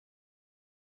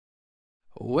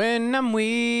When I'm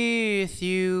with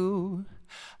you,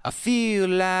 I feel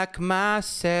like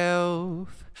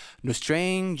myself. No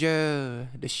stranger,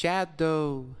 the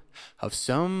shadow of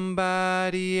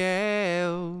somebody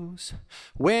else.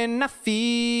 When I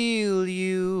feel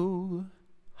you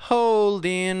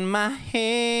holding my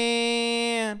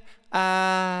hand,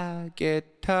 I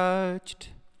get touched.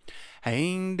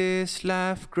 Ain't this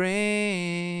life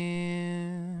grand?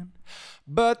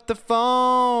 But the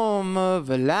form of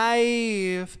a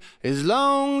life is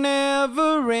long,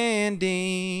 never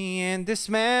ending, and the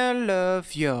smell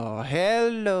of your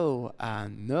hello I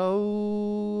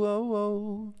know.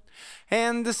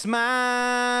 And the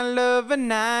smile of a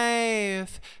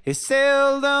knife is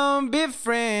seldom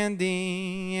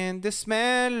befriending, and the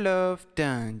smell of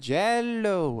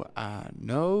Tangelo I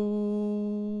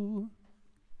know.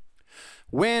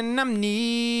 When I'm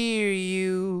near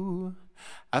you,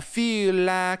 I feel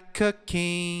like a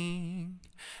king,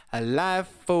 a life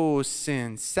force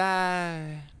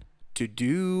inside to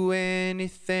do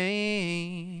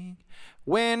anything.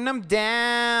 When I'm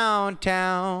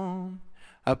downtown,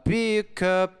 I pick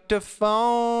up the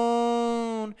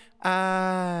phone,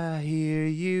 I hear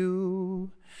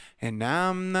you, and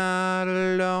I'm not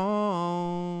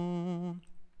alone.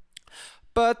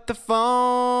 But the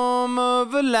form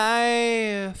of a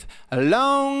life, a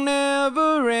long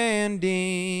never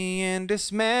ending, and the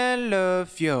smell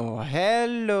of your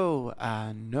hello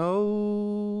I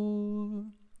know.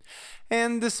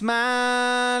 And the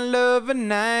smile of a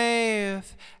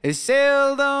knife is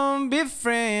seldom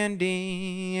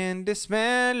befriending, and the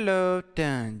smell of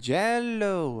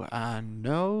Tangelo I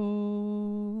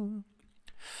know.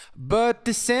 But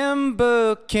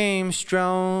December came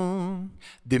strong,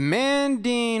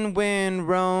 demanding when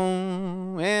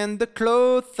wrong, and the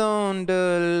cloth on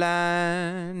the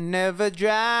line never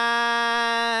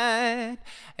dried,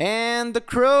 and the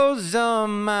crows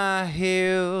on my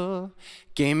hill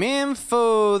came in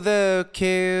for the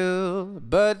kill,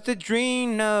 but the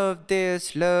dream of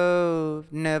this love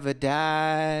never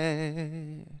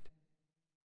died.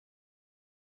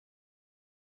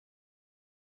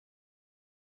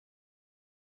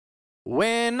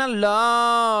 When I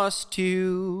lost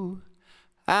you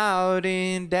out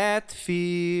in that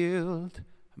field,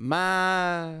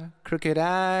 my crooked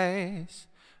eyes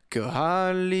could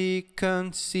hardly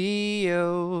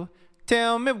conceal.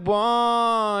 Tell me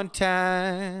one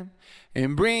time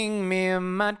and bring me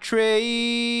my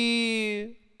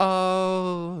tray.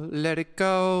 Oh, let it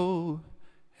go,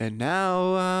 and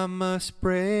now I must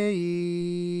pray.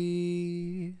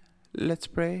 Let's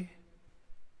pray.